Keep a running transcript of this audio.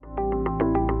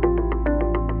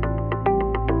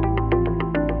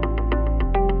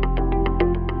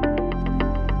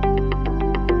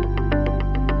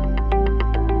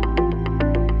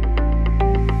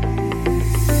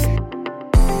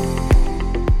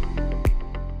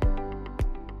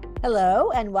Hello,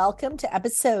 and welcome to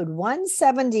episode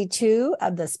 172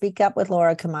 of the Speak Up with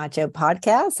Laura Camacho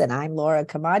podcast. And I'm Laura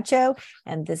Camacho,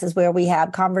 and this is where we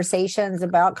have conversations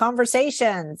about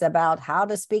how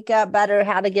to speak up better,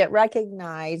 how to get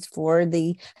recognized for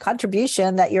the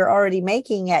contribution that you're already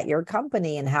making at your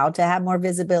company, and how to have more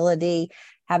visibility,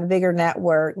 have a bigger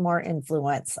network, more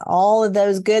influence, all of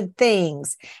those good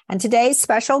things. And today's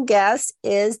special guest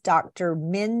is Dr.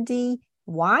 Mindy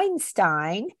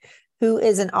Weinstein, who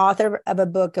is an author of a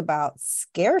book about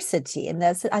scarcity. And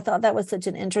I thought that was such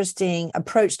an interesting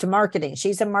approach to marketing.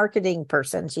 She's a marketing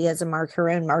person. She has her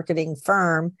own marketing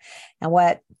firm.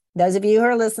 And those of you who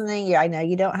are listening, I know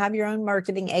you don't have your own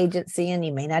marketing agency and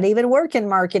you may not even work in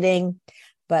marketing,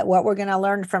 but what we're going to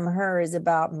learn from her is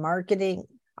about marketing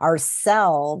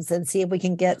ourselves and see if we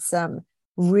can get some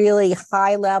really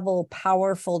high level,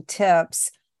 powerful tips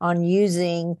on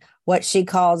using what she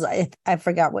calls, I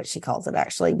forgot what she calls it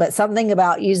actually, but something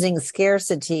about using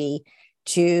scarcity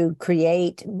to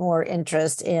create more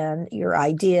interest in your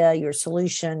idea, your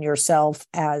solution, yourself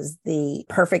as the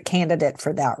perfect candidate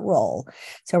for that role.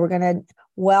 So we're going to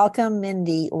welcome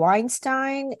Mindy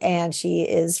Weinstein, and she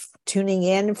is tuning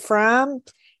in from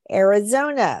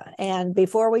Arizona. And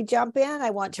before we jump in, I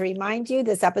want to remind you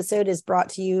this episode is brought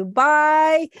to you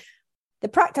by The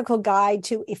Practical Guide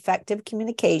to Effective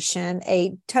Communication,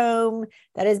 a tome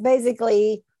that is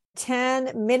basically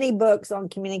 10 mini books on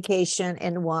communication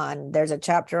in one. There's a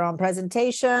chapter on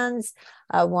presentations,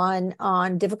 one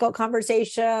on difficult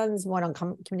conversations, one on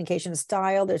communication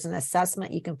style. There's an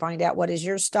assessment. You can find out what is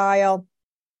your style.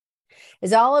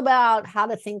 It's all about how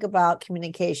to think about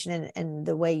communication and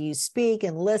the way you speak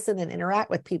and listen and interact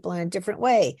with people in a different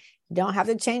way. You don't have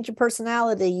to change your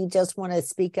personality. You just want to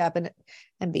speak up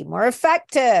and be more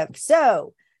effective.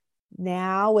 So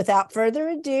now, without further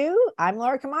ado, I'm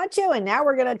Laura Camacho, and now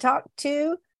we're going to talk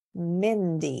to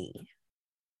Mindy.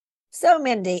 So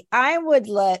Mindy, I would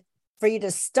like for you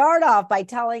to start off by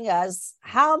telling us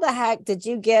how the heck did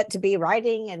you get to be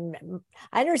writing? And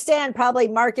I understand probably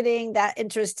marketing that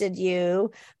interested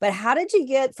you, but how did you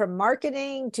get from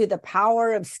marketing to the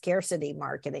power of scarcity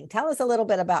marketing? Tell us a little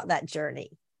bit about that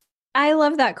journey. I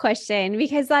love that question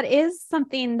because that is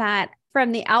something that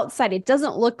from the outside, it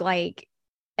doesn't look like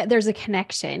there's a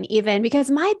connection even because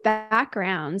my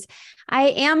background, I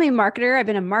am a marketer. I've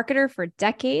been a marketer for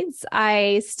decades.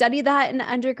 I studied that in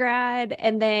undergrad.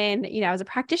 And then, I was a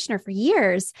practitioner for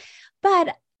years,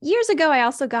 but years ago, I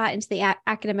also got into the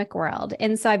academic world.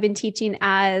 And so I've been teaching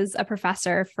as a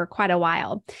professor for quite a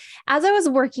while. As I was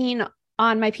working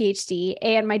on my PhD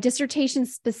and my dissertation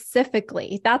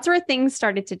specifically, that's where things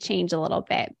started to change a little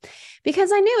bit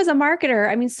because I knew as a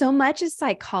marketer, so much is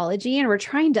psychology and we're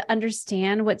trying to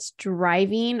understand what's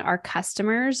driving our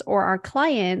customers or our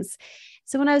clients.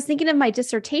 So when I was thinking of my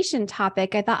dissertation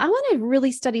topic, I thought I want to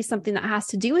really study something that has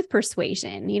to do with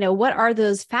persuasion. What are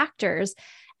those factors?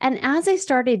 And as I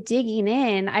started digging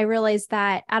in, I realized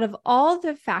that out of all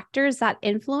the factors that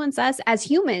influence us as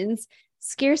humans,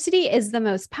 scarcity is the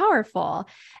most powerful.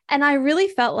 And I really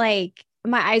felt like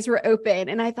my eyes were open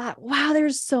and I thought, wow,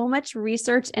 there's so much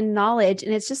research and knowledge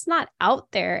and it's just not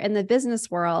out there in the business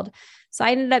world. So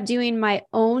I ended up doing my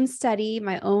own study,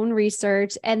 my own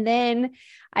research. And then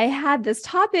I had this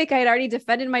topic. I had already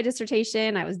defended my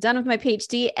dissertation. I was done with my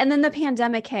PhD. And then the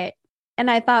pandemic hit.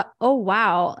 And I thought, oh,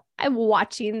 wow, I'm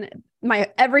watching my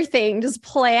everything just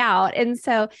play out. And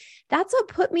so that's what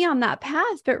put me on that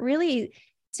path. But really,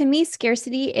 to me,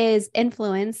 scarcity is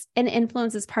influence, and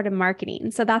influence is part of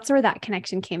marketing. So that's where that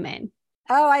connection came in.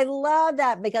 Oh, I love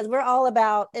that because we're all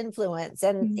about influence.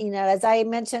 And, as I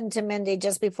mentioned to Mindy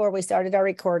just before we started our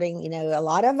recording, a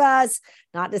lot of us,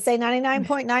 not to say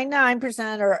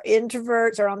 99.99% are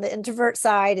introverts or on the introvert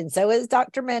side. And so is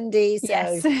Dr. Mindy. So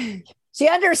yes. She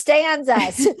understands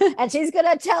us and she's going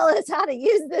to tell us how to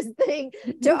use this thing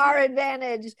to our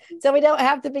advantage so we don't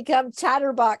have to become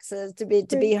chatterboxes to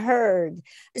be heard.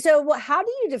 So how do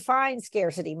you define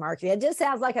scarcity marketing? It just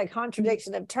sounds like a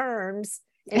contradiction of terms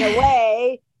in a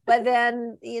way, but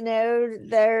then,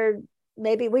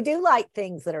 maybe we do like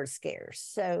things that are scarce.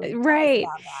 So right.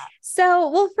 So,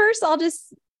 well, first I'll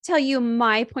just tell you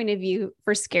my point of view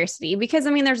for scarcity, because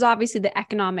there's obviously the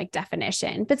economic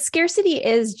definition, but scarcity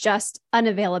is just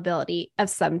unavailability of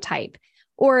some type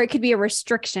or it could be a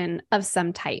restriction of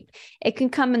some type. It can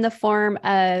come in the form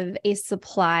of a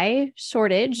supply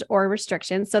shortage or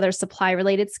restriction. So there's supply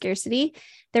related scarcity,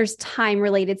 there's time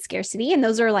related scarcity, and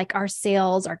those are like our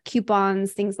sales, our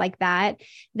coupons, things like that.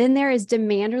 Then there is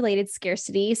demand related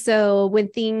scarcity. So when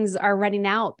things are running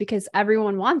out because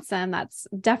everyone wants them, that's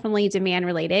definitely demand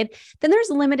related. Then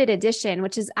there's limited edition,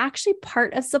 which is actually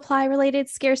part of supply related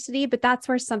scarcity, but that's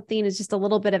where something is just a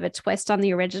little bit of a twist on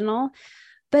the original.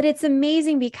 But it's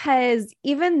amazing because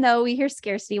even though we hear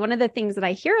scarcity, one of the things that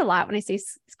I hear a lot when I say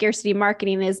scarcity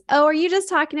marketing is, oh, are you just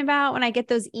talking about when I get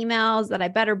those emails that I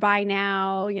better buy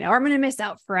now, or I'm going to miss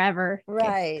out forever? Right.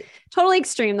 Okay. Totally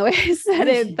extreme the way I said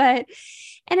it, but,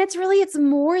 and it's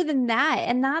more than that.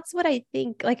 And that's what I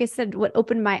think, like I said, what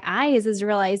opened my eyes is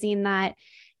realizing that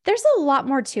there's a lot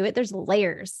more to it. There's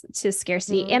layers to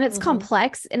scarcity and it's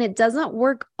complex and it doesn't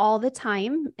work all the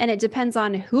time. And it depends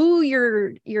on who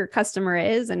your customer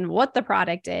is and what the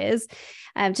product is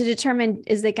to determine,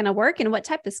 is it going to work and what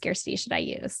type of scarcity should I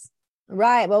use?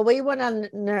 Right. Well, we want to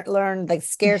learn the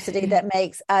scarcity that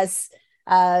makes us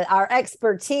our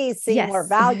expertise seem more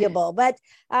valuable. But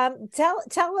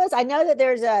tell us, I know that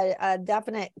there's a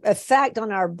definite effect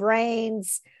on our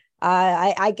brains.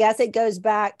 I guess it goes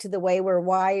back to the way we're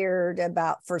wired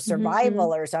for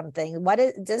survival or something.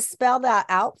 Just spell that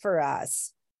out for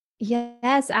us.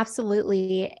 Yes,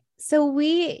 absolutely. So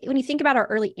when you think about our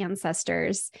early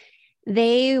ancestors,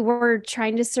 they were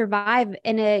trying to survive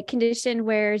in a condition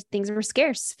where things were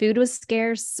scarce. Food was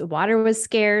scarce, water was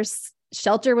scarce,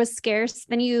 shelter was scarce.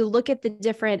 Then you look at the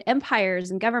different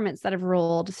empires and governments that have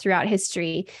ruled throughout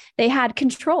history. They had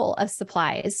control of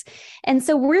supplies. And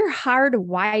so we're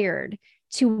hardwired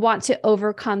to want to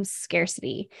overcome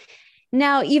scarcity.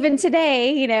 Now, even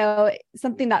today,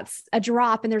 something that's a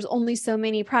drop and there's only so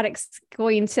many products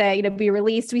going to, be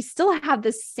released, we still have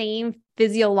the same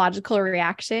physiological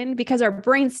reaction because our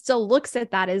brain still looks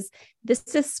at that as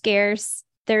this is scarce.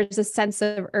 There's a sense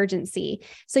of urgency.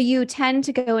 So you tend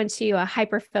to go into a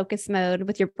hyper-focus mode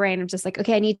with your brain of just like,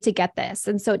 okay, I need to get this.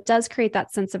 And so it does create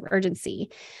that sense of urgency.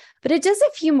 But it does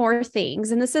a few more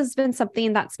things. And this has been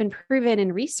something that's been proven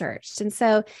and researched. And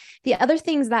so the other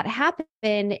things that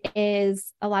happen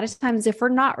is a lot of times if we're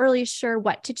not really sure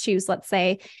what to choose, let's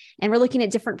say, and we're looking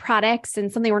at different products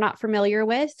and something we're not familiar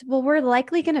with, well, we're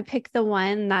likely going to pick the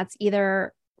one that's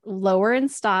either lower in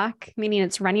stock, meaning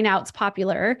it's running out, it's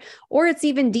popular, or it's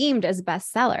even deemed as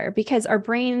bestseller because our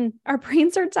brains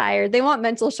are tired. They want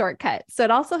mental shortcuts. So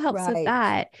it also helps with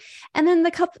that. And then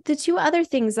the two other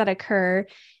things that occur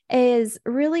is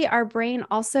really our brain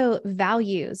also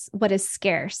values what is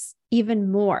scarce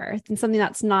even more than something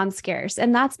that's non-scarce.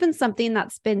 And that's been something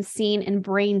that's been seen in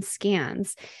brain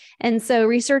scans. And so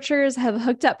researchers have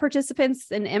hooked up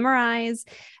participants in MRIs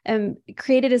and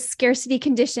created a scarcity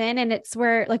condition. And it's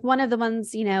where like one of the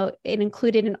ones, it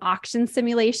included an auction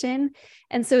simulation.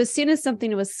 And so as soon as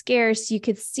something was scarce, you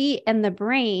could see in the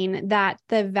brain that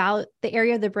the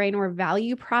area of the brain where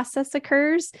value process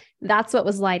occurs, that's what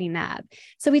was lighting up.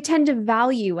 So we tend to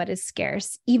value what is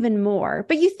scarce even more.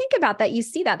 But you think about that, you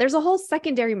see that there's a whole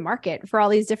secondary market for all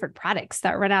these different products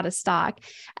that run out of stock.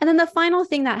 And then the final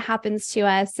thing that happens to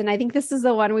us, and I think this is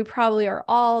the one we probably are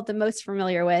all the most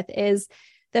familiar with, is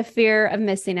the fear of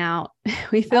missing out.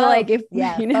 We feel like if,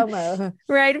 FOMO.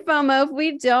 Right, FOMO, if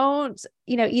we don't,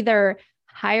 either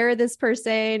hire this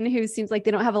person who seems like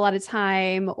they don't have a lot of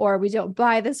time, or we don't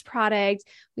buy this product,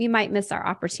 we might miss our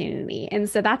opportunity. And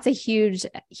so that's a huge,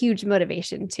 huge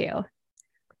motivation too.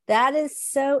 That is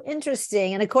so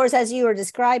interesting. And of course, as you were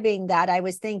describing that, I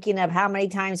was thinking of how many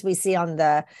times we see in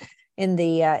the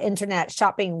internet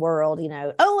shopping world,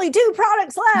 only 2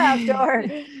 products left, or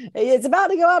it's about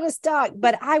to go out of stock.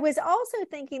 But I was also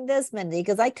thinking this, Mindy,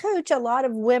 because I coach a lot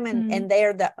of women and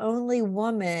they're the only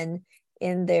woman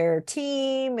in their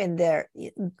team, in their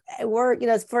work.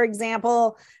 For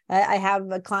example, I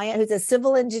have a client who's a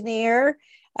civil engineer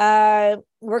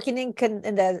working in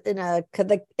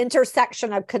the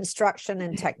intersection of construction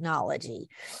and technology.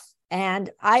 And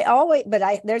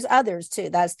there's others too.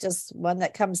 That's just one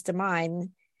that comes to mind.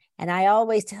 And I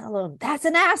always tell them that's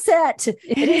an asset.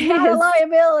 It is not a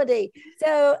liability.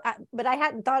 So, but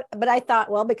I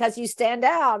thought, well, because you stand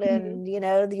out and,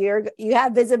 you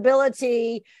have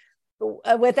visibility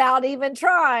without even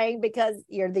trying because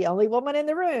you're the only woman in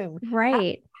the room.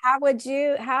 Right. How would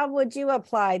you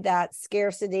apply that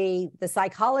scarcity, the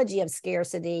psychology of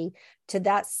scarcity, to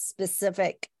that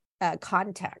specific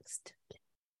context?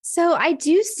 So I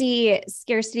do see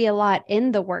scarcity a lot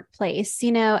in the workplace,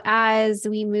 as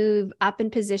we move up in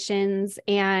positions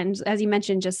and as you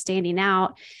mentioned, just standing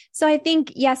out. So I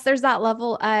think, yes, there's that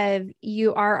level of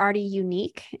you are already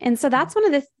unique. And so that's one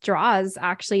of the draws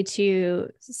actually to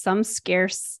some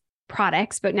scarce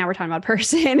products, but now we're talking about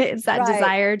person. It's that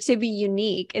desire to be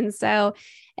unique. And so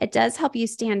it does help you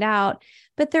stand out.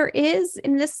 But there is,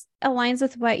 and this aligns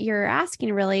with what you're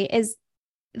asking really, is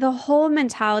the whole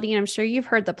mentality, and I'm sure you've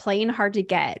heard the playing hard to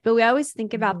get, but we always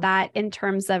think about that in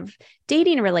terms of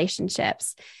dating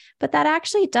relationships. But that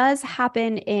actually does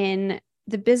happen in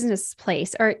the business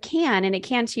place, or it can, and it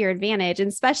can to your advantage. And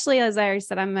especially, as I already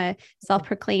said, I'm a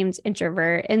self-proclaimed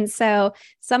introvert. And so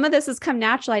some of this has come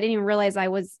natural. I didn't even realize I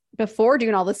was, before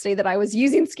doing all this study, that I was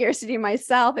using scarcity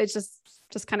myself. It's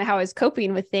just kind of how I was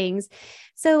coping with things.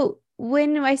 So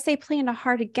when I say playing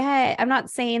hard to get, I'm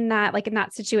not saying that like in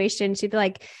that situation to be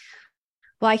like,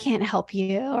 well, I can't help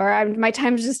you, or my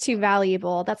time is just too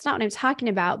valuable. That's not what I'm talking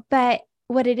about. But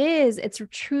what it is, it's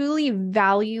truly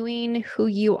valuing who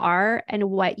you are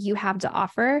and what you have to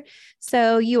offer.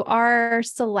 So you are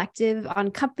selective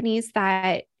on companies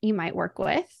that you might work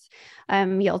with.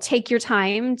 You'll take your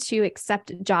time to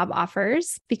accept job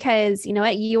offers because you know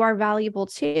what, you are valuable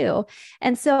too.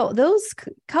 And so those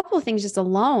couple of things just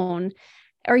alone,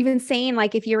 or even saying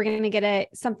like, if you were going to get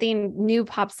something new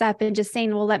pops up and just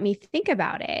saying, well, let me think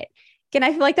about it. And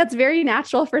I feel like that's very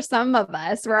natural for some of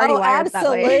us. We're already wired that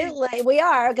way. Absolutely. We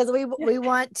are, because we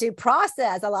want to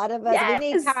process. A lot of us,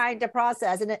 we need time to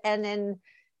process. And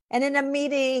in a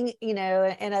meeting, in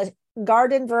a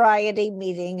garden variety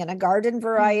meeting and a garden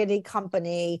variety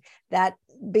company, that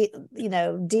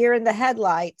deer in the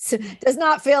headlights does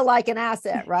not feel like an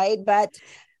asset, right? But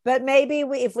maybe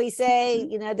if we say,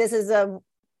 this is a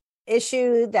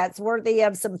issue that's worthy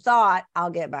of some thought, I'll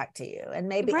get back to you. And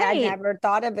maybe I never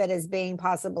thought of it as being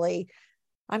possibly,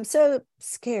 I'm so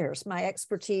scarce, my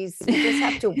expertise, you just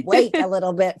have to wait a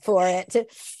little bit for it.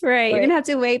 Right. You're going to have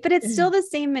to wait, but it's still the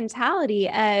same mentality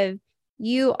of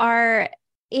you are,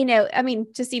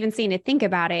 just even seeing it, think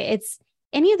about it. It's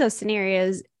any of those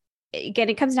scenarios. Again,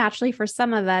 it comes naturally for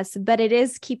some of us, but it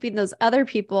is keeping those other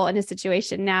people in a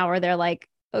situation now where they're like,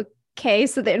 okay,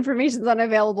 so the information's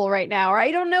unavailable right now, or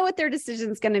I don't know what their decision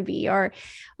is going to be, or,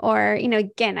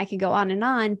 again, I could go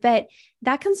on, but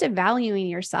that comes to valuing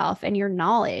yourself and your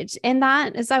knowledge. And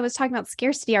that, as I was talking about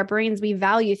scarcity, our brains, we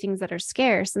value things that are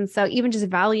scarce. And so even just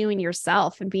valuing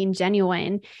yourself and being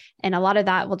genuine, and a lot of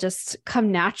that will just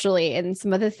come naturally. And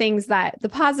some of the things that the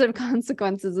positive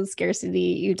consequences of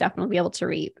scarcity, you definitely be able to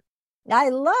reap. I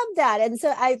love that. And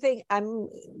so I think I'm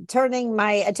turning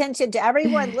my attention to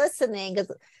everyone listening, because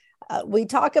we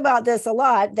talk about this a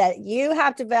lot, that you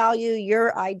have to value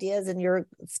your ideas and your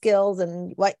skills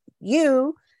and what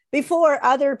you before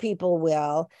other people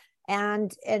will.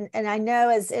 And I know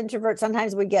as introverts,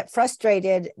 sometimes we get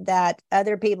frustrated that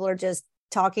other people are just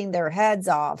talking their heads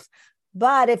off.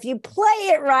 But if you play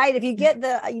it right, if you get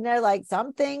like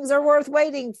some things are worth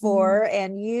waiting for,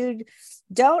 and you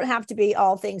don't have to be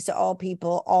all things to all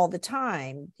people all the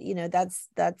time,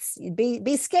 that's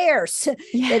be scarce.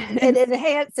 Yeah. It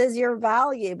enhances your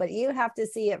value, but you have to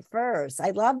see it first.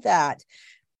 I love that.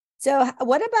 So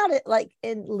what about it, like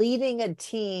in leading a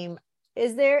team?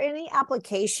 Is there any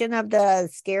application of the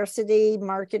scarcity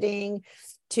marketing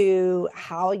to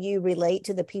how you relate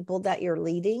to the people that you're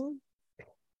leading?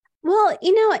 Well,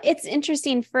 it's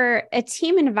interesting for a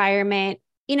team environment.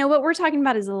 What we're talking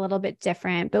about is a little bit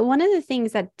different, but one of the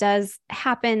things that does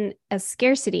happen as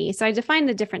scarcity. So I define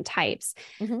the different types,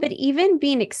 but even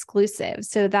being exclusive.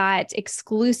 So that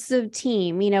exclusive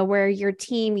team, where your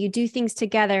team, you do things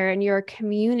together and you're a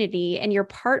community and you're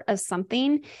part of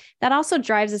something, that also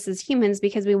drives us as humans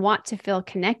because we want to feel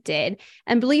connected.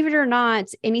 And believe it or not,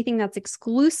 anything that's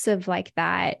exclusive like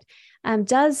that,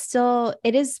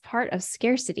 it is part of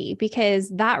scarcity, because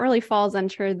that really falls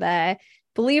under the,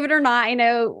 believe it or not, I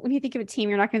know when you think of a team,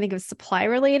 you're not going to think of supply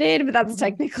related, but that's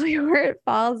technically where it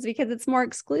falls because it's more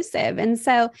exclusive. And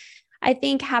so I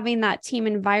think having that team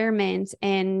environment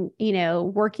and,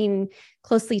 working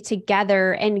closely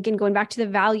together, and again, going back to the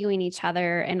valuing each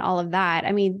other and all of that,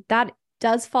 I mean, that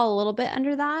does fall a little bit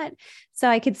under that. So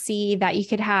I could see that you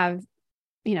could have,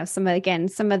 some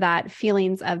of that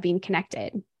feelings of being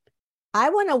connected. I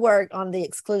want to work on the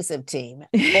exclusive team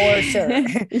for sure.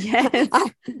 Yes.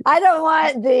 I don't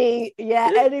want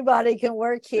anybody can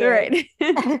work here.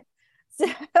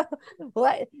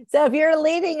 Right. So if you're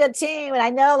leading a team, and I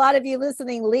know a lot of you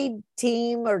listening lead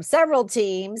team or several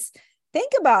teams,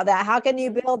 think about that. How can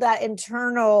you build that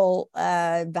internal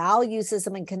value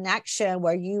system and connection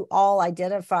where you all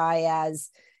identify as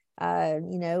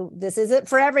This isn't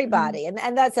for everybody.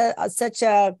 And that's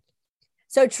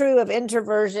so true of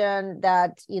introversion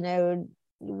that,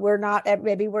 we're not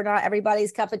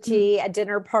everybody's cup of tea. A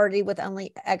dinner party with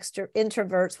only extra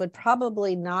introverts would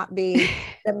probably not be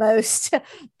the most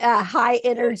high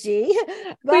energy.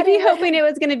 We'd be hoping it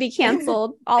was going to be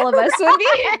canceled. All of us would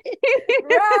be.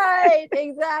 Right,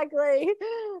 exactly.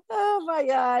 Oh my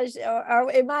gosh.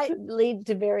 Or it might lead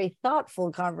to very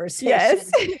thoughtful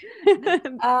conversations.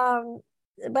 Yes.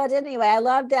 But anyway, I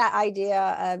love that idea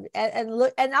of,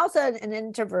 and also an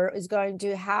introvert is going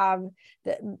to have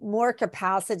more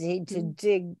capacity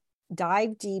to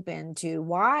dive deep into,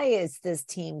 why is this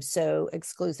team so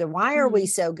exclusive? Why are we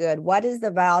so good? What is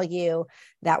the value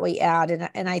that we add?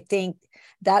 And I think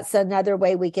that's another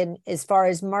way we can, as far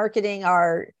as marketing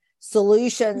our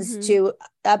solutions to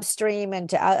upstream and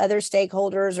to other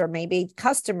stakeholders or maybe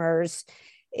customers,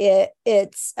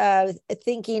 it's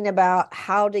thinking about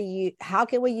how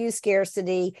can we use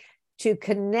scarcity to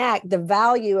connect the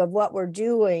value of what we're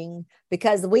doing,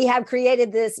 because we have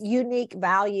created this unique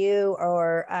value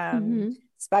or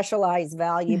specialized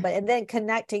value, and then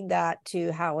connecting that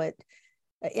to how it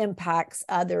impacts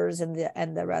others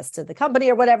and the rest of the company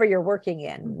or whatever you're working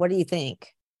in. What do you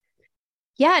think?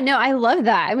 Yeah, no, I love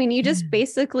that. I mean, you just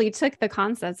basically took the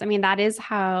concepts. I mean, that is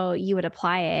how you would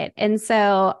apply it. And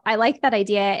so I like that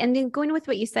idea. And then going with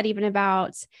what you said, even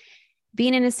about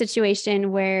being in a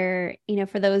situation where,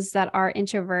 for those that are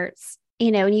introverts,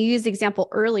 and you used the example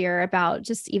earlier about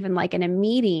just even like in a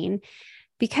meeting,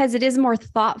 because it is more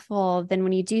thoughtful than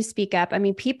when you do speak up. I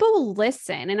mean, people will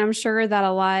listen. And I'm sure that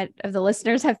a lot of the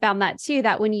listeners have found that too,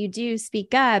 that when you do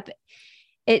speak up,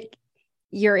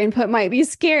 your input might be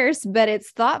scarce, but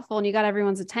it's thoughtful and you got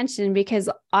everyone's attention, because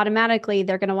automatically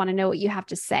they're going to want to know what you have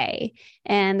to say.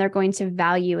 And they're going to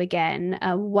value again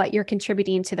what you're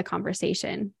contributing to the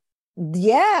conversation.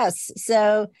 Yes.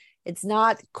 So it's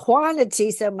not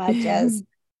quantity so much as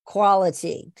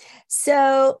quality.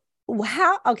 So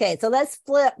so let's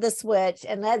flip the switch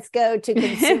and let's go to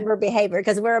consumer behavior,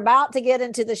 because we're about to get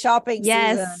into the shopping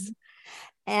season.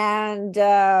 And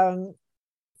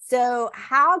so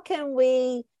how can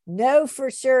we know for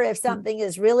sure if something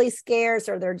is really scarce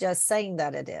or they're just saying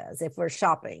that it is, if we're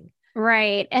shopping?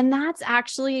 Right. And that's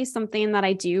actually something that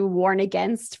I do warn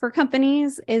against for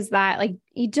companies, is that like,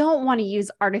 you don't want to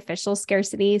use artificial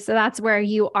scarcity. So that's where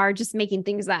you are just making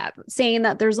things up, saying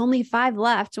that there's only 5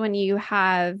 left when you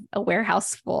have a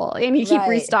warehouse full and you keep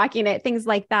restocking it, things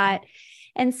like that.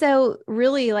 And so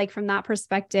really, like from that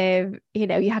perspective,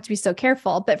 you have to be so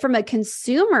careful. But from a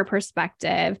consumer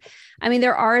perspective, I mean,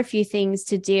 there are a few things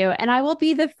to do. And I will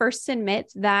be the first to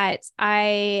admit that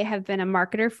I have been a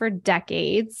marketer for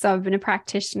decades. So I've been a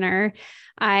practitioner.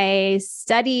 I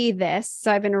study this. So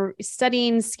I've been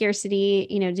studying scarcity,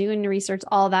 doing research,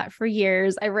 all that for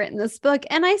years. I've written this book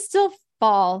and I still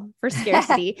fall for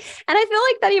scarcity. And I feel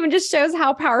like that even just shows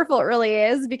how powerful it really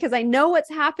is, because I know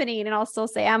what's happening and I'll still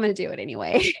say, I'm going to do it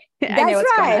anyway. That's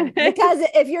right. Because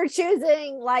if you're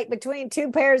choosing like between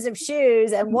 2 pairs of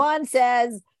shoes and one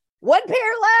says 1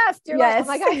 pair left, you're like, oh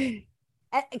my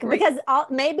God. Because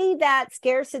maybe that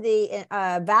scarcity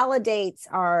validates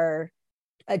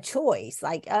a choice.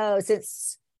 Like, oh,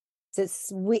 since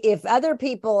if other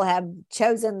people have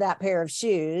chosen that pair of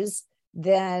shoes,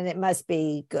 then it must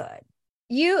be good.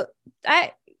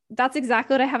 That's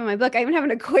exactly what I have in my book. I even have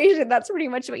an equation. That's pretty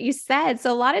much what you said. So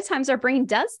a lot of times our brain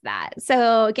does that.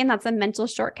 So again, that's a mental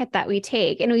shortcut that we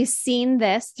take. And we've seen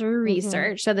this through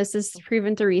research. So this is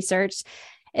proven through research,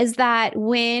 is that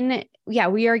when,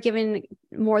 we are given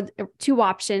 2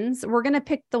 options, we're going to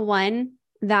pick the one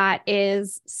that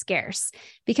is scarce,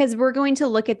 because we're going to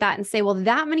look at that and say, well,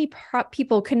 that many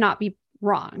people could not be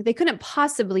wrong. They couldn't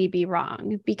possibly be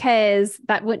wrong, because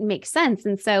that wouldn't make sense.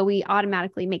 And so we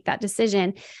automatically make that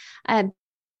decision.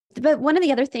 But one of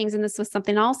the other things, and this was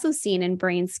something also seen in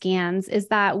brain scans, is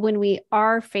that when we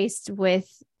are faced with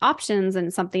options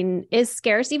and something is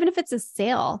scarce, even if it's a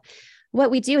sale, what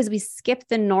we do is we skip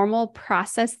the normal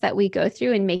process that we go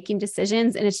through in making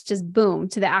decisions, and it's just boom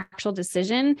to the actual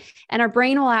decision. And our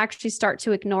brain will actually start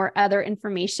to ignore other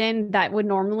information that would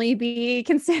normally be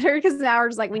considered, because now we're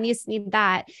just like, we just need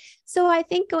that. So I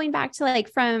think going back to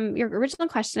like from your original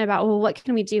question about, well, what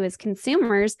can we do as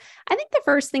consumers? I think the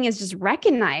first thing is just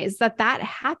recognize that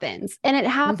happens, and it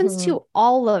happens to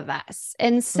all of us.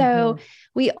 And so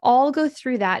we all go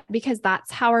through that, because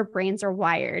that's how our brains are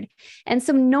wired. And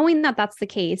so knowing that that's the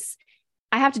case,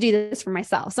 I have to do this for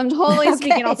myself. So I'm totally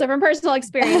speaking also from personal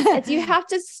experience. You have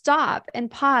to stop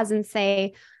and pause and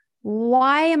say,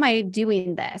 why am I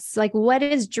doing this? Like, what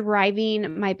is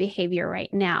driving my behavior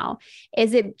right now?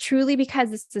 Is it truly because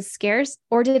this is scarce,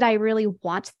 or did I really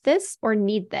want this or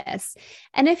need this?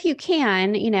 And if you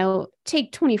can,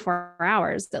 take 24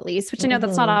 hours at least, which I know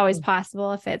that's not always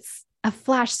possible if it's a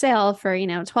flash sale for,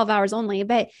 12 hours only.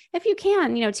 But if you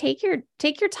can, take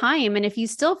your time. And if you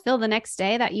still feel the next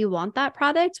day that you want that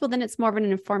product, well, then it's more of an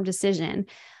informed decision.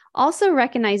 Also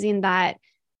recognizing that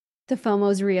the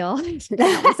FOMO is real. I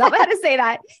don't know how to say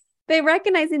that. But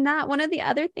recognizing that one of the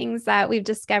other things that we've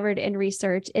discovered in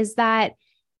research is that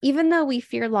even though we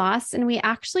fear loss, and we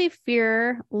actually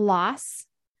fear loss,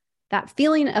 that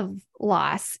feeling of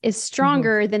loss is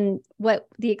stronger than what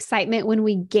the excitement when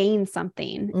we gain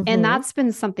something. And that's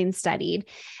been something studied.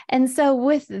 And so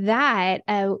with that,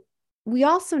 we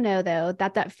also know, though,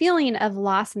 that feeling of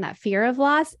loss and that fear of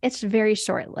loss, it's very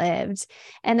short-lived.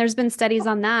 And there's been studies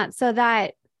on that. So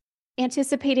that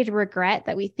anticipated regret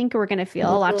that we think we're going to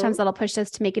feel, a lot of times that'll push us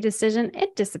to make a decision,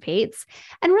 it dissipates.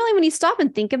 And really, when you stop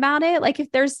and think about it, like if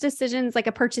there's decisions like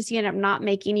a purchase you end up not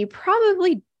making, you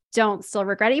probably don't still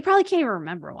regret it. You probably can't even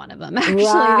remember one of them actually,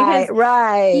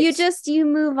 because you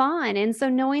move on. And so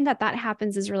knowing that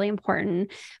happens is really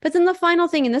important. But then the final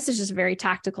thing, and this is just very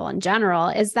tactical in general,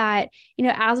 is that,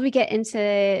 as we get into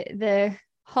the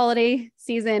holiday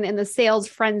season and the sales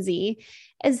frenzy,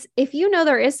 is if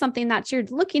there is something that you're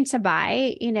looking to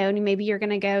buy, and maybe you're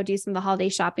going to go do some of the holiday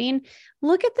shopping,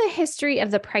 look at the history of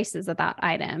the prices of that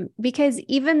item, because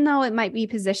even though it might be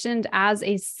positioned as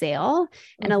a sale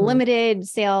and a limited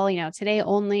sale, today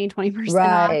only 20%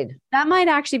 off, that might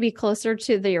actually be closer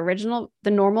to the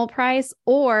normal price,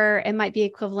 or it might be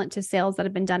equivalent to sales that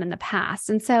have been done in the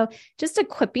past. And so just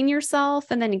equipping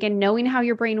yourself, and then again, knowing how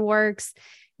your brain works,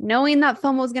 knowing that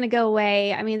FOMO is going to go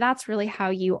away. I mean, that's really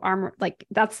how you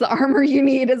that's the armor you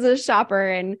need as a shopper.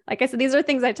 And like I said, these are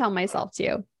things I tell myself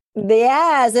too.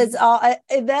 Yes, it's all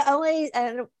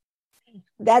and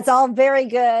that's all very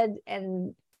good.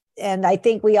 And I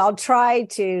think we all try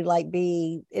to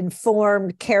be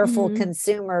informed, careful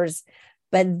consumers,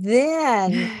 but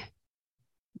then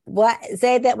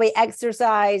say that we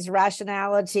exercise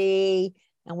rationality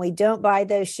and we don't buy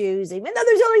those shoes, even though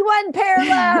there's only one pair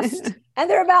left and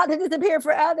they're about to disappear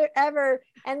forever.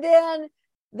 And then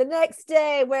the next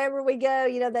day, wherever we go,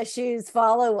 the shoes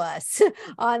follow us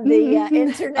on the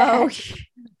internet.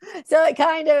 So it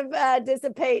kind of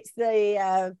dissipates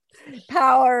the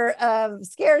power of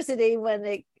scarcity when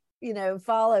it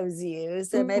follows you.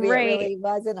 So maybe it really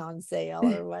wasn't on sale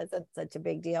or wasn't such a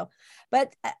big deal.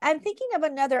 But I'm thinking of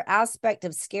another aspect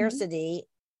of scarcity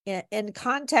in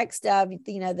context of,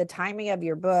 the timing of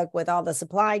your book with all the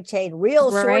supply chain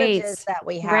real shortages that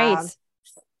we have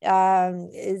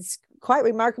is quite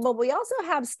remarkable. We also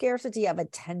have scarcity of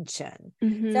attention.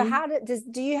 So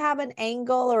do you have an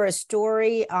angle or a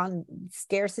story on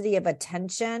scarcity of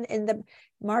attention in the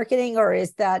marketing, or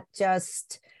is that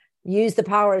just use the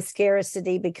power of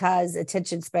scarcity because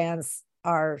attention spans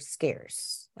are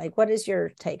scarce? Like, what is your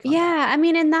take on that? I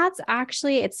mean, and that's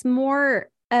actually, it's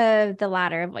more of the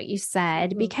latter of what you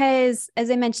said, because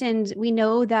as I mentioned, we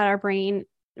know that our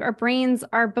brains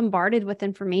are bombarded with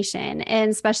information, and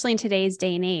especially in today's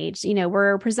day and age,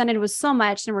 we're presented with so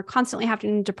much, and we're constantly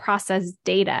having to process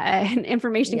data and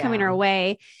information coming our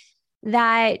way,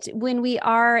 that when we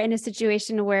are in a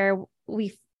situation where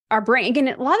our brain, again,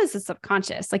 a lot of this is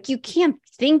subconscious, like you can't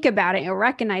think about it or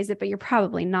recognize it, but you're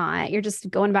probably not, you're just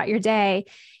going about your day,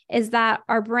 is that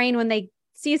our brain, when they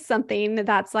see something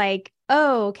that's like,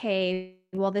 oh, okay,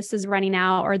 well, this is running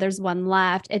out, or there's one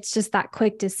left, it's just that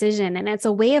quick decision. And it's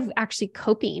a way of actually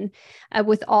coping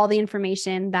with all the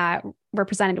information that we're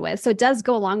presented with. So it does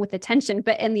go along with attention,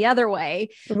 but in the other way,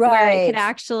 where it could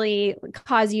actually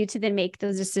cause you to then make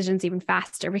those decisions even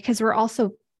faster, because we're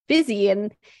also busy.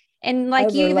 And like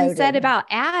overloaded. You even said about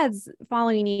ads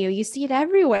following you, you see it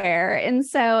everywhere. And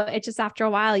so it just, after a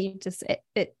while,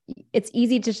 it's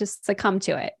easy to just succumb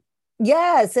to it.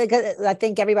 Yes, I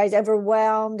think everybody's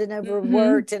overwhelmed and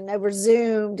overworked and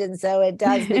overzoomed. And so it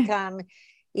does become,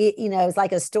 it's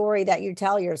like a story that you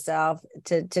tell yourself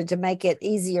to make it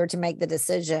easier to make the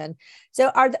decision.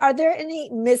 So are there any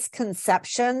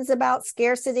misconceptions about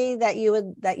scarcity that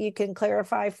you can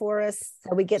clarify for us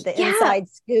so we get the inside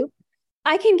scoop?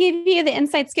 I can give you the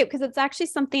inside scoop, because it's actually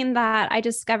something that I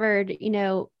discovered,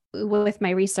 with my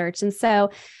research. And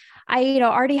so I,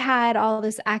 already had all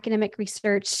this academic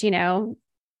research,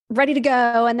 ready to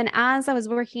go. And then as I was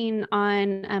working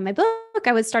on my book,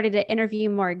 I started to interview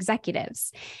more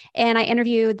executives, and I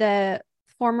interviewed the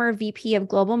former VP of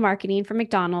global marketing for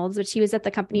McDonald's, which he was at the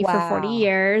company for 40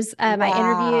 years. I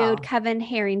interviewed Kevin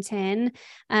Harrington.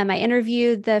 I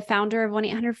interviewed the founder of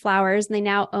 1-800-Flowers, and they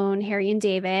now own Harry and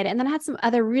David. And then I had some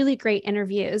other really great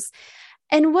interviews.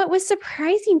 And what was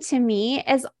surprising to me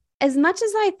is, as much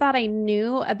as I thought I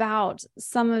knew about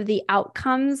some of the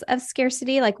outcomes of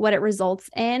scarcity, like what it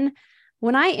results in,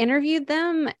 when I interviewed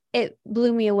them, it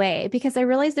blew me away because I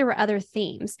realized there were other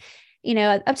themes.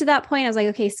 Up to that point, I was like,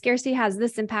 okay, scarcity has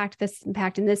this impact,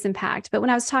 and this impact. But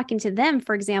when I was talking to them,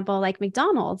 for example, like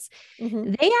McDonald's,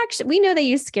 we know they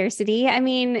use scarcity. I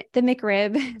mean, the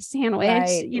McRib sandwich,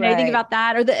 you think about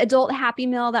that, or the adult Happy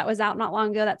Meal that was out not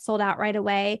long ago that sold out right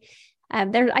away.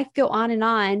 I go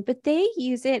on, but they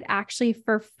use it actually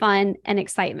for fun and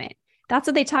excitement. That's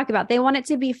what they talk about. They want it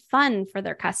to be fun for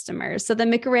their customers. So the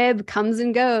McRib comes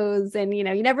and goes, and you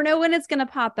never know when it's going to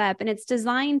pop up. And it's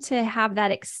designed to have that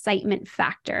excitement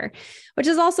factor, which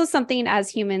is also something as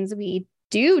humans we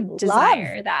do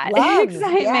desire, that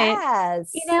excitement.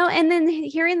 Yes. And then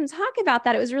hearing them talk about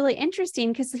that, it was really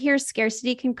interesting because here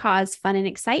scarcity can cause fun and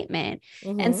excitement.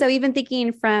 And so even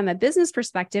thinking from a business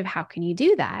perspective, how can you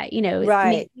do that?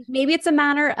 Maybe it's a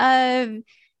matter of,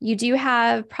 you do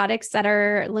have products that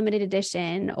are limited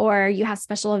edition, or you have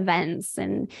special events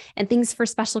and things for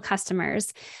special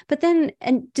customers. But then,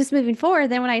 and just moving forward,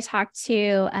 then when I talked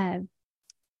to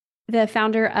the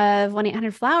founder of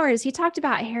 1-800-Flowers, he talked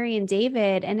about Harry and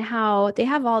David and how they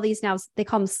have all these now, they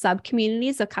call them sub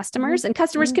communities of customers, and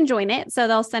customers can join it. So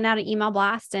they'll send out an email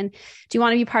blast and, do you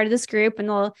want to be part of this group? And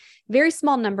they'll, very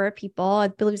small number of people, I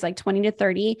believe it's like 20 to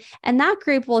 30. And that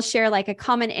group will share like a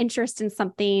common interest in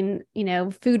something,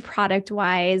 food product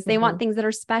wise. They want things that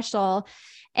are special.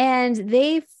 And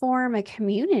they form a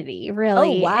community,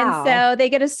 really. Oh, wow. And so they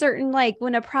get a certain, like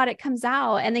when a product comes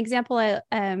out, and the example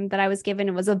that I was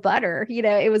given was a butter,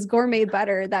 it was gourmet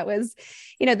butter that was,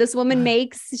 this woman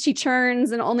makes, she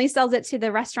churns and only sells it to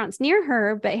the restaurants near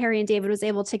her. But Harry and David was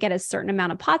able to get a certain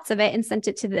amount of pots of it and sent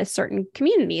it to this certain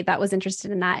community that was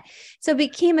interested in that. So it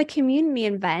became a community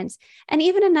event. And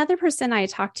even another person I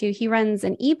talked to, he runs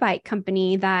an e-bike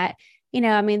company that,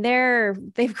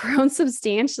 they've grown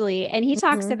substantially. And he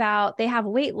talks about they have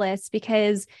wait lists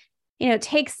because, it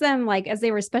takes them, like, as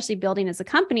they were especially building as a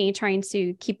company, trying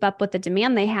to keep up with the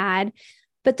demand they had.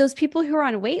 But those people who are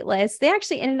on wait lists, they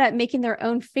actually ended up making their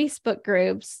own Facebook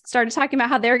groups, started talking about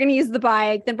how they're going to use the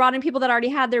bike, then brought in people that already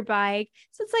had their bike.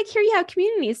 So it's like, here you have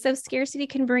communities. So scarcity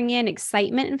can bring in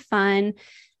excitement and fun,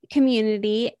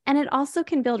 community, and it also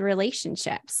can build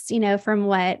relationships, from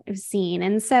what I've seen.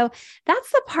 And so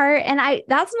that's the part, and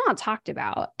that's not talked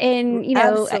about. And,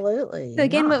 absolutely. So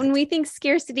again, when we think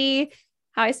scarcity,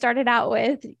 how I started out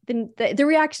with the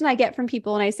reaction I get from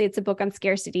people when I say it's a book on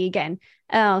scarcity, again,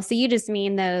 oh, so you just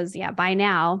mean those, buy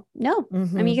now. No, I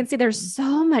mean, you can see there's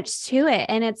so much to it,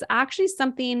 and it's actually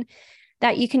something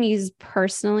that you can use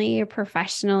personally or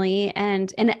professionally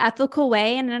and in an ethical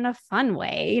way and in a fun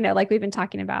way, like we've been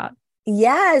talking about.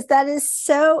 Yes, that is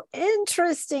so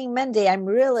interesting, Mindy. I'm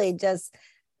really just,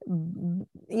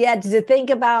 to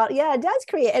think about, it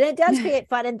does create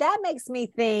fun. And that makes me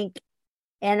think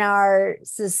in our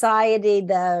society,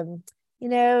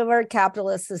 we're a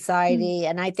capitalist society,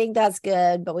 and I think that's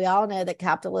good, but we all know that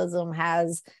capitalism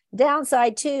has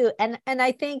downside too. And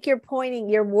I think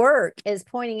your work is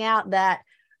pointing out that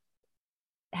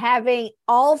having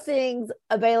all things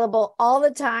available all the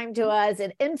time to us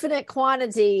in infinite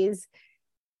quantities,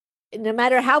 no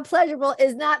matter how pleasurable,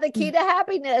 is not the key to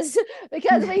happiness.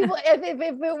 Because if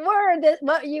it were,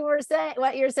 that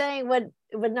what you're saying would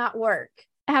not work.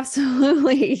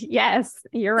 Absolutely. Yes,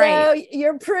 you're right. So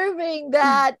you're proving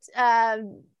that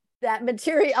that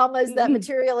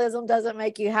materialism doesn't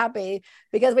make you happy,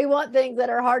 because we want things that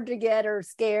are hard to get or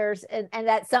scarce. And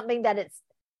that's something that it's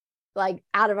like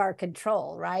out of our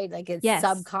control, right? Like it's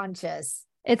subconscious.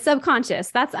 It's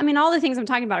subconscious. All the things I'm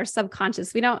talking about are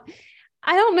subconscious.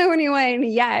 I don't know anyone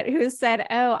yet who said,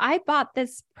 oh, I bought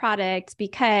this product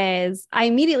because I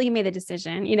immediately made the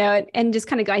decision, and just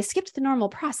kind of I skipped the normal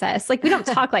process. Like we don't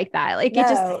talk like that. Like it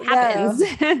just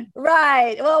happens. No.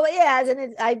 Right. Well, yes.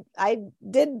 And I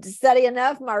did study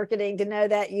enough marketing to know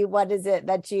that you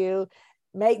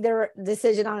make the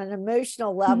decision on an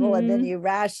emotional level, and then you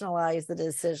rationalize the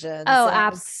decision.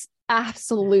 Oh,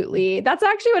 absolutely. That's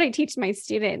actually what I teach my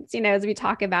students, as we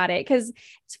talk about it. Cause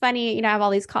it's funny, I have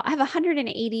all these I have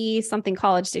 180 something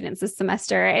college students this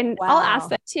semester, and I'll ask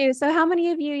them too. So how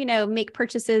many of you, make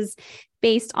purchases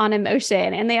based on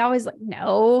emotion? And they always like,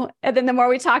 no. And then the more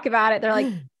we talk about it, they're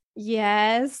like,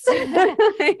 yes.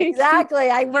 Exactly.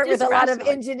 I work with a lot of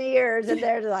engineers, and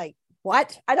they're like,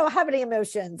 what? I don't have any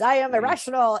emotions. I am a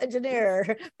rational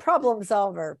engineer, problem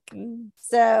solver.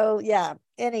 So yeah.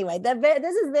 Anyway,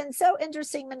 this has been so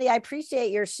interesting, Mindy. I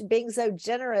appreciate your being so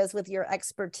generous with your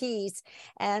expertise.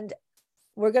 And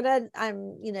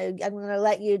I'm gonna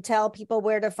let you tell people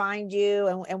where to find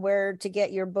you and where to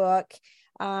get your book.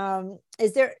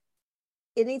 Is there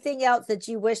anything else that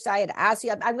you wished I had asked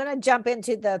you? I'm going to jump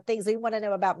into the things we want to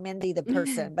know about Mindy, the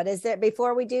person, but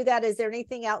before we do that, is there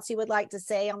anything else you would like to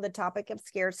say on the topic of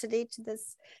scarcity to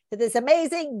this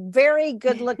amazing, very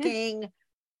good looking,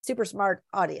 super smart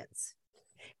audience?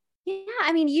 Yeah,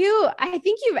 I mean, I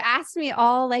think you've asked me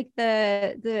all like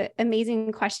the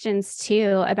amazing questions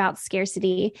too about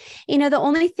scarcity. The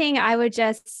only thing I would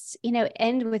just,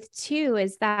 end with too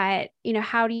is that,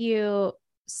 how do you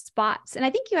spots? And I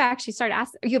think you actually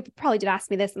you probably did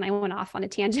ask me this and I went off on a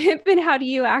tangent, but how do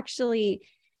you actually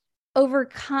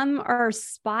overcome or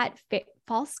spot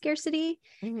false scarcity?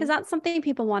 Because that's something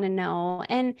people want to know.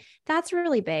 And that's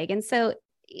really big. And so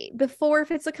before,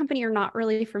 if it's a company you're not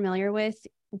really familiar with,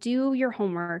 do your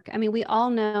homework. I mean, we all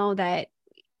know that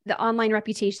the online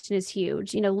reputation is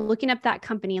huge, looking up that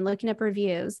company and looking up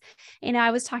reviews.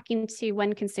 I was talking to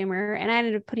one consumer and I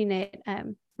ended up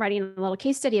writing a little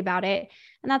case study about it.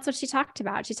 And that's what she talked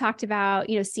about. She talked about,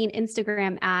 seeing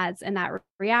Instagram ads and that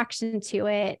reaction to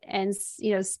it and,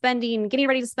 getting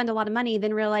ready to spend a lot of money,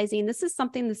 then realizing this is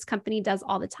something this company does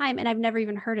all the time. And I've never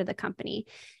even heard of the company,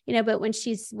 but when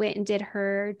she went and did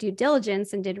her due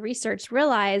diligence and did research,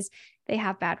 realized they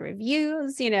have bad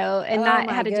reviews, and that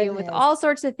had to do with all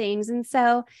sorts of things. And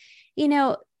so,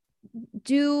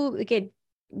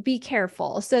 be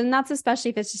careful. So, and that's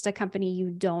especially if it's just a company you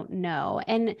don't know.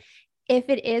 And if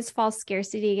it is false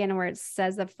scarcity, again, where it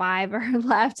says that 5 are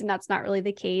left, and that's not really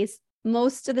the case,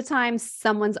 most of the time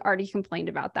someone's already complained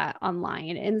about that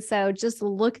online. And so just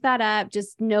look that up,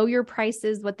 just know your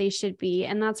prices, what they should be.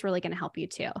 And that's really going to help you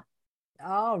too.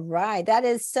 All right. That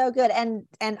is so good. And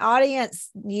audience,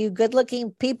 you good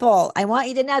looking people, I want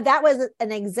you to know that was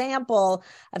an example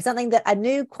of a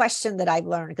new question that I've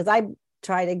learned, because I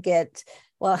try to get,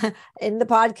 in the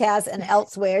podcast and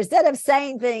elsewhere, instead of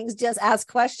saying things, just ask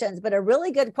questions. But a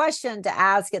really good question to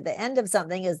ask at the end of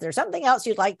something is there something else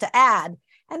you'd like to add?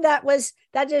 And that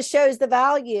just shows the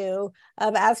value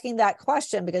of asking that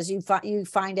question, because you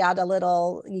find out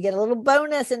you get a little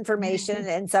bonus information.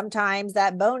 And sometimes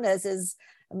that bonus is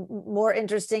more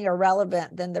interesting or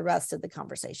relevant than the rest of the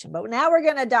conversation. But now we're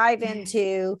going to dive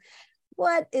into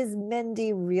what is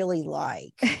Mindy really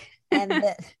like? And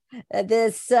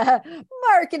this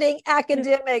marketing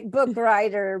academic book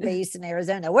writer based in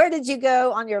Arizona. Where did you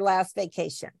go on your last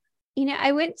vacation?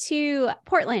 I went to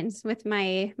Portland with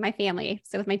my family.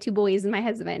 So with my 2 boys and my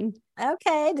husband.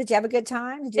 Okay. Did you have a good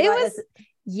time?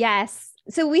 Yes.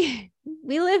 So we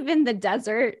live in the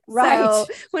desert. Right. So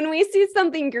when we see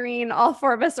something green, all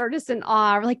 4 of us are just in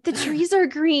awe. We're like, the trees are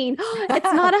green.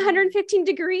 It's not 115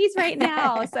 degrees right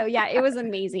now. So yeah, it was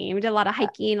amazing. We did a lot of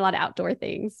hiking, a lot of outdoor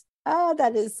things. Oh,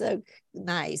 that is so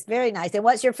nice. Very nice. And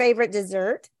what's your favorite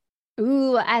dessert?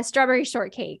 Ooh, strawberry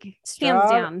shortcake. Hands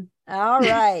down. All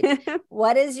right.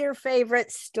 What is your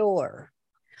favorite store?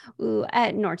 Ooh,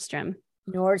 at Nordstrom.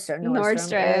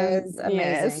 Nordstrom is amazing.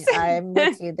 Yes. I'm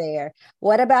with you there.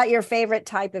 What about your favorite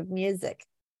type of music?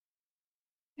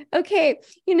 Okay.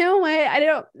 You know what? I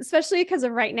don't, especially because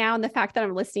of right now and the fact that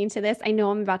I'm listening to this, I know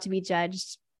I'm about to be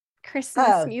judged.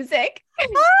 Christmas music.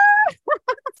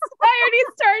 I already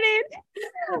started.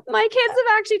 My kids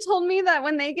have actually told me that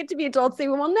when they get to be adults, they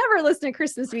will never listen to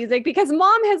Christmas music because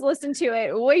mom has listened to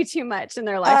it way too much in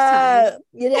their lifetime.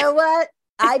 You know what?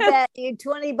 I bet you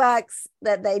 $20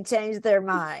 that they change their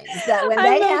minds. That when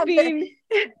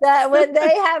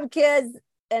they have kids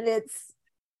and it's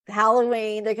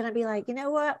Halloween, they're going to be like, you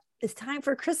know what? It's time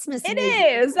for Christmas. It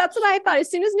is. That's what I thought. As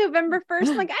soon as November 1st,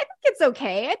 I'm like, I think it's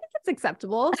okay. I think it's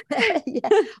acceptable. Yeah.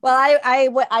 Well,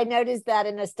 I noticed that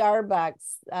in a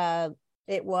Starbucks.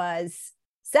 It was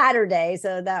Saturday,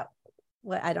 so that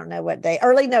I don't know what day,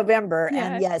 early November,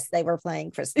 and yes, they were playing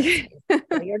Christmas.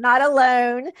 So you're not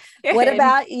alone. What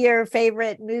about your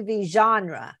favorite movie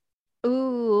genre?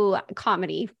 Ooh,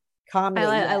 comedy.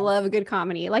 I love a good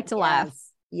comedy. I like to laugh.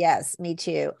 Yes, me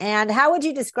too. And how would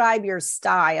you describe your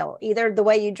style? Either the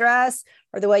way you dress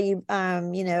or the way you,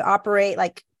 operate.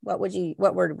 Like, what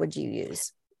word would you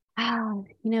use? Oh,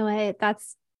 you know what?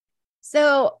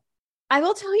 So I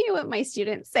will tell you what my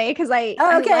students say, because I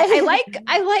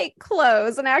like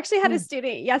clothes. And I actually had a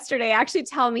student yesterday actually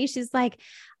tell me, she's like,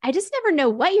 I just never know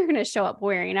what you're going to show up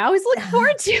wearing. I always look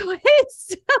forward to it.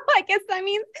 So I guess that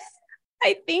means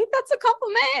I think that's a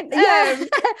compliment. Yeah.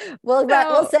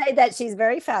 We'll say that she's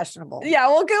very fashionable. Yeah,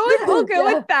 we'll go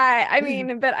with that. I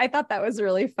mean, but I thought that was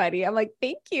really funny. I'm like,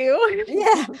 thank you.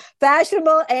 Yeah,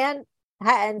 fashionable and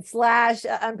slash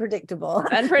unpredictable.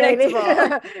 That's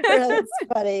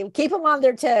funny. Keep them on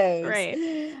their toes.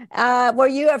 Right. Were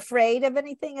you afraid of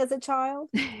anything as a child?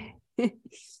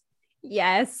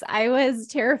 Yes, I was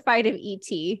terrified of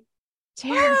E.T.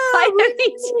 Terrified of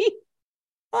E.T.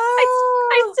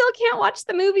 I still can't watch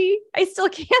the movie. I still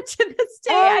can't to this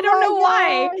day. I don't know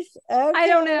why. Okay. I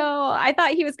don't know. I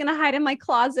thought he was going to hide in my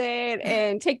closet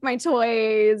and take my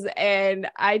toys. And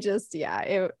I just,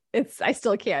 I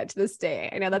still can't to this day.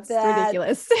 I know that's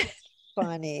ridiculous.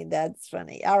 Funny. That's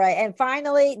funny. All right. And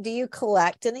finally, do you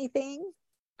collect anything?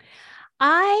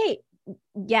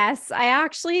 Yes, I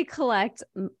actually collect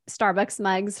Starbucks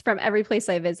mugs from every place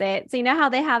I visit. So you know how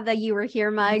they have the "You Were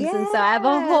Here" mugs, and so I have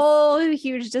a whole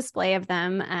huge display of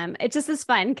them. It just is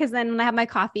fun because then when I have my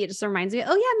coffee, it just reminds me,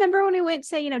 oh yeah, remember when we went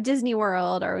to Disney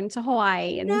World or went to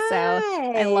Hawaii, and so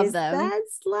I love them.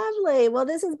 That's lovely. Well,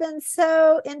 this has been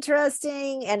so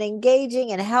interesting and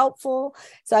engaging and helpful.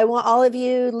 So I want all of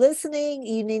you listening,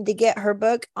 you need to get her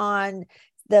book on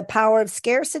The Power of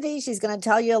Scarcity. She's going to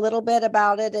tell you a little bit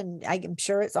about it, and I'm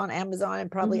sure it's on Amazon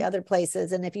and probably other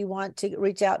places. And if you want to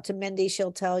reach out to Mindy,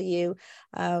 she'll tell you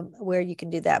where you can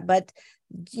do that. But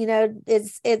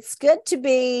it's good to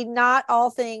be not all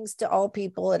things to all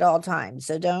people at all times.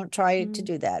 So don't try to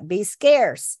do that. Be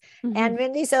scarce. And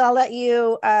Mindy, so I'll let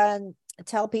you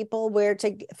tell people where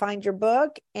to find your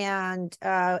book and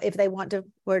if they want to,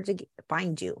 where to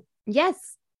find you.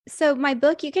 Yes. So my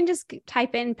book, you can just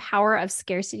type in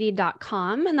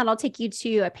powerofscarcity.com and that'll take you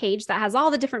to a page that has all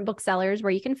the different booksellers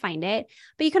where you can find it.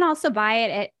 But you can also buy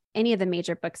it at any of the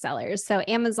major booksellers. So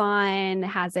Amazon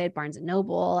has it, Barnes and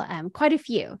Noble, quite a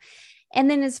few. And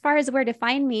then as far as where to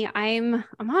find me, I'm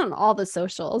on all the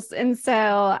socials. And so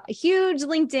a huge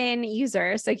LinkedIn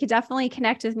user. So you could definitely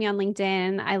connect with me on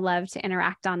LinkedIn. I love to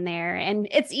interact on there. And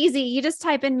it's easy. You just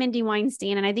type in Mindy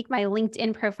Weinstein. And I think my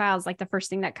LinkedIn profile is like the first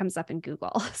thing that comes up in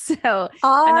Google. So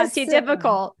I'm not too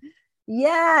difficult.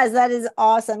 Yes, that is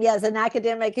awesome. Yes, an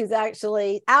academic who's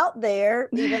actually out there,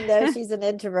 even though she's an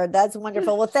introvert. That's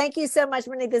wonderful. Well, thank you so much,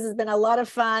 Mindy. This has been a lot of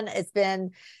fun. It's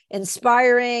been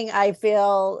inspiring. I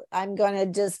feel I'm going to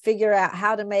just figure out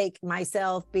how to make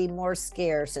myself be more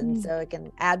scarce, and so it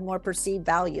can add more perceived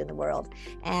value in the world.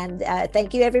 And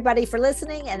thank you, everybody, for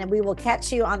listening. And we will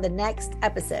catch you on the next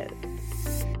episode.